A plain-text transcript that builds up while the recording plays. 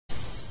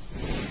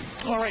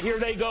All right, here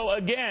they go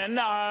again.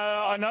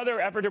 Another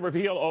effort to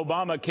repeal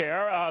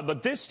Obamacare.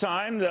 But this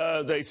time,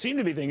 they seem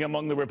to be thinking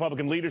among the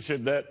Republican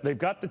leadership that they've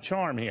got the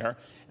charm here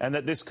and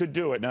that this could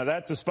do it. Now,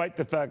 that's despite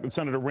the fact that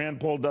Senator Rand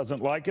Paul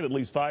doesn't like it. At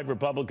least 5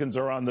 Republicans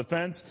are on the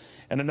fence,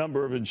 and a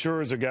number of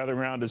insurers are gathering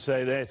around to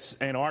say this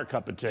ain't our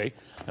cup of tea.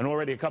 And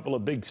already a couple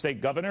of big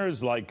state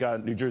governors, like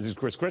New Jersey's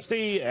Chris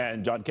Christie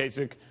and John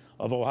Kasich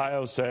of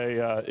Ohio, say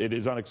it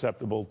is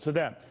unacceptable to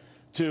them.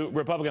 To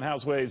Republican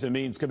House Ways and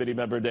Means Committee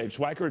member Dave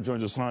Schweikert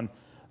joins us on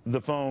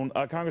the phone.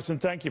 Congressman,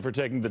 thank you for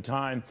taking the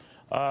time.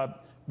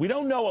 We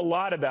don't know a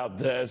lot about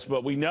this,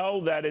 but we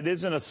know that it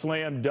isn't a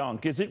slam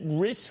dunk. Is it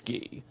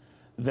risky,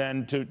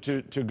 then,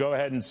 to go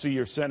ahead and see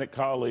your Senate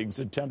colleagues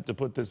attempt to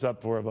put this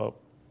up for a vote?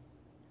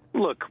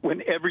 Look,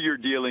 whenever you're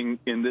dealing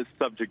in this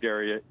subject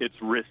area,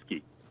 it's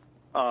risky.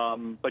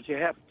 But you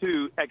have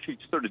to actually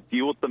sort of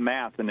deal with the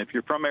math. And if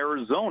you're from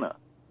Arizona,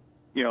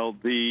 you know,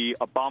 the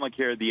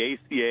Obamacare, the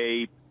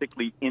ACA,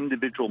 particularly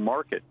individual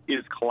market,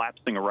 is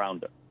collapsing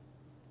around us.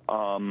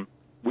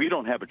 We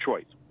don't have a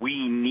choice.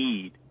 We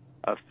need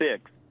a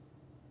fix.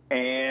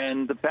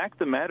 And the fact of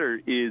the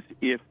matter is,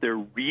 if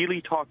they're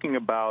really talking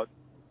about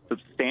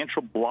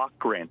substantial block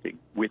granting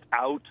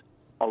without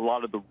a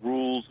lot of the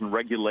rules and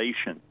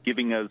regulations,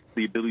 giving us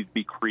the ability to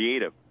be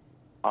creative,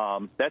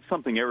 that's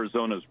something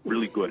Arizona's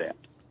really good at.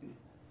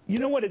 You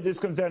know what this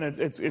comes down to?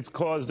 It's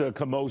caused a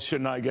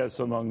commotion, I guess,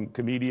 among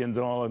comedians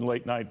and all in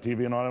late-night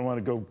TV, and I don't want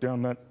to go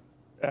down that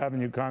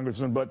avenue,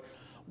 Congressman, but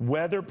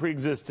whether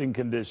pre-existing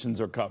conditions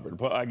are covered.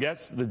 But I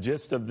guess the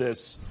gist of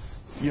this,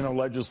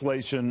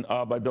 legislation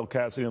by Bill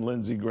Cassidy and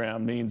Lindsey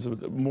Graham means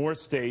more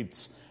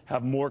states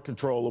have more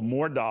control of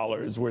more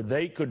dollars where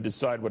they could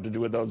decide what to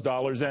do with those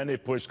dollars, and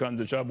if push comes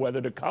to shove,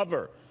 whether to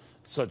cover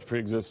such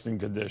pre-existing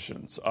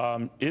conditions.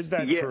 Is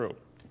that true?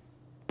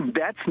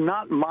 That's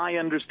not my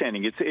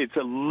understanding. It's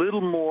a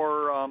little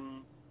more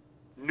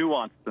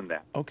nuanced than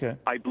that. Okay.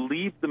 I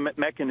believe the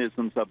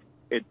mechanisms of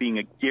it being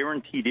a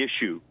guaranteed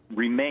issue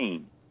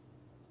remain.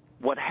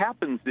 What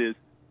happens is,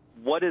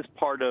 what is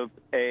part of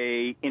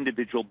a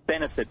individual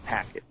benefit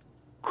package?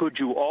 Could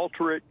you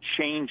alter it,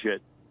 change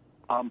it?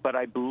 But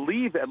I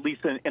believe, at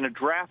least in a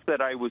draft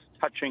that I was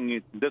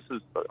touching, this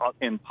is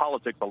in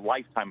politics a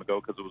lifetime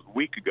ago because it was a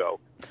week ago,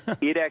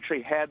 it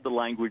actually had the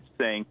language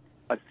saying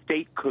a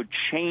state could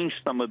change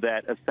some of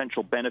that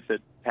essential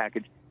benefit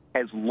package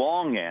as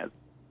long as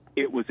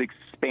it was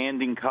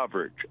expanding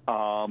coverage,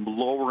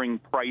 lowering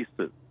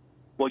prices.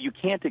 Well, you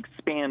can't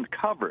expand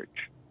coverage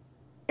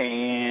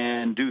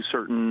and do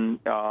certain,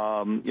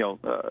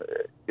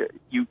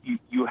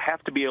 you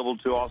have to be able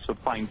to also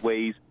find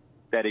ways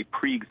that a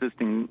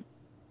pre-existing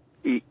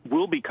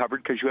will be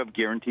covered because you have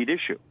guaranteed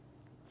issue.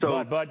 So,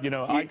 I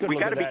could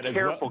look at that as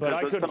well. But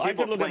I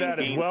could look at that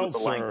as well,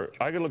 sir.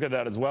 I could look at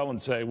that as well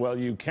and say, well,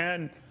 you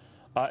can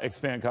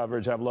expand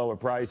coverage, have lower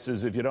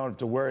prices if you don't have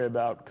to worry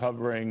about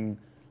covering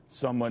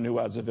someone who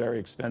has a very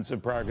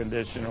expensive prior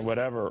condition or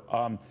whatever.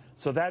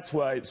 So that's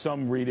why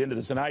some read into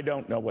this, and I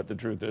don't know what the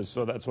truth is.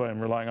 So that's why I'm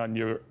relying on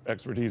your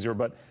expertise here.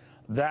 But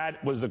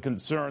that was the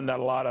concern that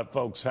a lot of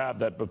folks have,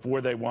 that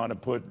before they want to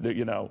put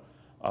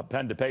a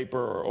pen to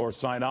paper or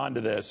sign on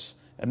to this.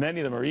 And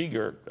many of them are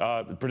eager,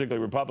 particularly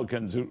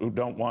Republicans who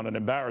don't want an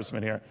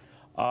embarrassment here,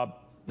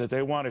 that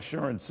they want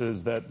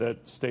assurances that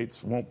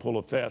states won't pull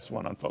a fast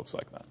one on folks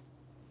like that.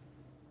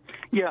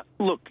 Yeah,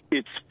 look,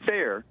 it's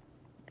fair,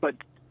 but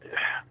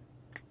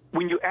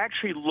when you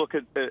actually look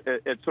at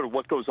sort of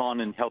what goes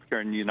on in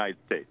healthcare in the United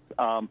States,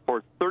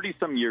 for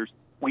 30-some years,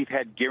 we've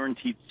had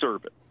guaranteed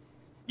service.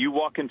 You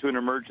walk into an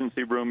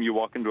emergency room, you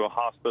walk into a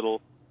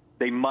hospital,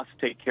 they must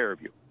take care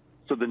of you.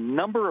 So the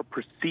number of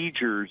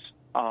procedures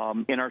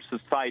in our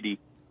society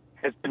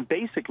has been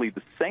basically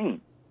the same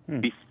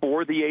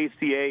before the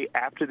ACA,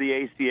 after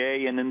the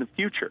ACA, and in the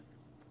future.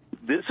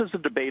 This is a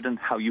debate on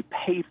how you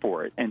pay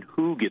for it and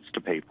who gets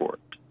to pay for it.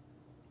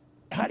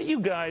 How do you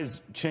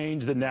guys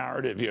change the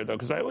narrative here, though?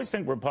 Because I always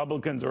think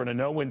Republicans are in a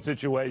no-win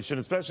situation,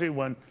 especially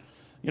when,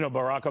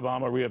 Barack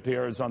Obama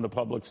reappears on the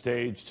public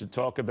stage to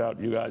talk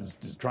about you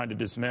guys trying to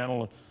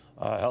dismantle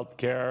health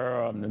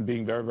care and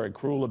being very, very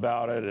cruel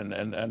about it,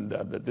 and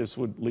that this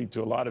would lead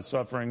to a lot of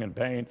suffering and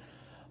pain.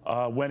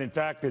 When, in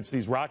fact, it's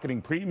these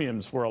rocketing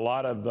premiums for a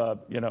lot of,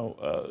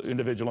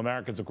 individual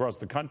Americans across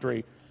the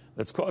country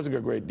that's causing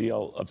a great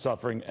deal of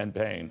suffering and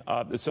pain.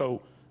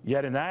 So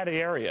yet in that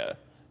area,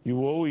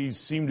 you always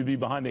seem to be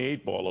behind the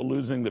 8 ball or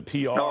losing the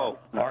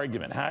PR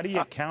argument. How do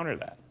you counter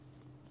that?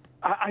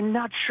 I'm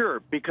not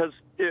sure, because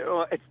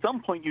at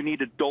some point you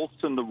need adults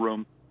in the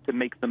room to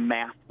make the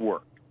math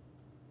work.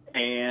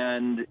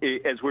 And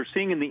as we're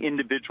seeing in the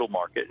individual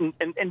market,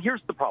 and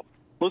here's the problem.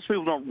 Most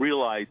people don't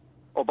realize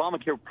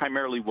Obamacare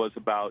primarily was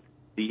about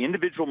the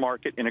individual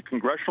market. In a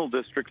congressional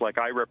district like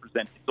I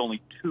represent, it's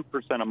only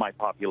 2% of my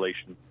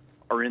population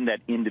are in that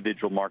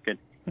individual market,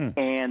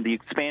 and the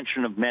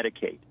expansion of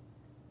Medicaid.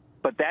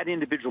 But that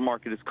individual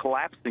market is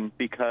collapsing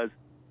because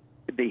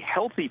the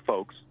healthy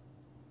folks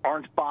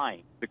aren't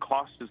buying. The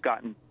cost has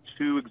gotten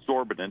too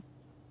exorbitant,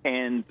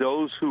 and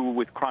those who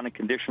with chronic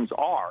conditions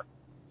are.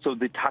 So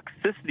the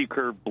toxicity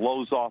curve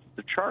blows off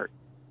the chart.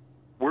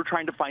 We're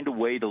trying to find a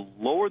way to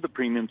lower the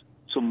premiums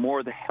so more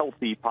of the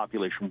healthy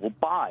population will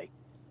buy.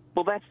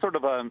 Well, that's sort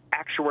of an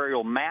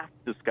actuarial math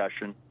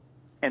discussion.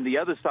 And the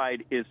other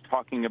side is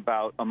talking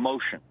about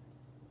emotion.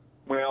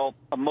 Well,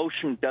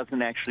 emotion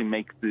doesn't actually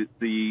make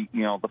the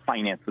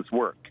finances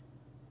work.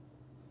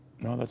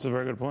 No, that's a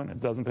very good point. It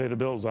doesn't pay the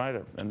bills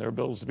either. And there are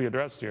bills to be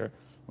addressed here,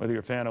 whether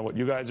you're a fan of what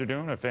you guys are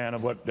doing, a fan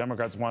of what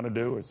Democrats want to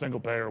do, or single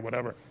payer or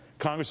whatever.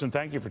 Congressman,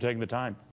 thank you for taking the time.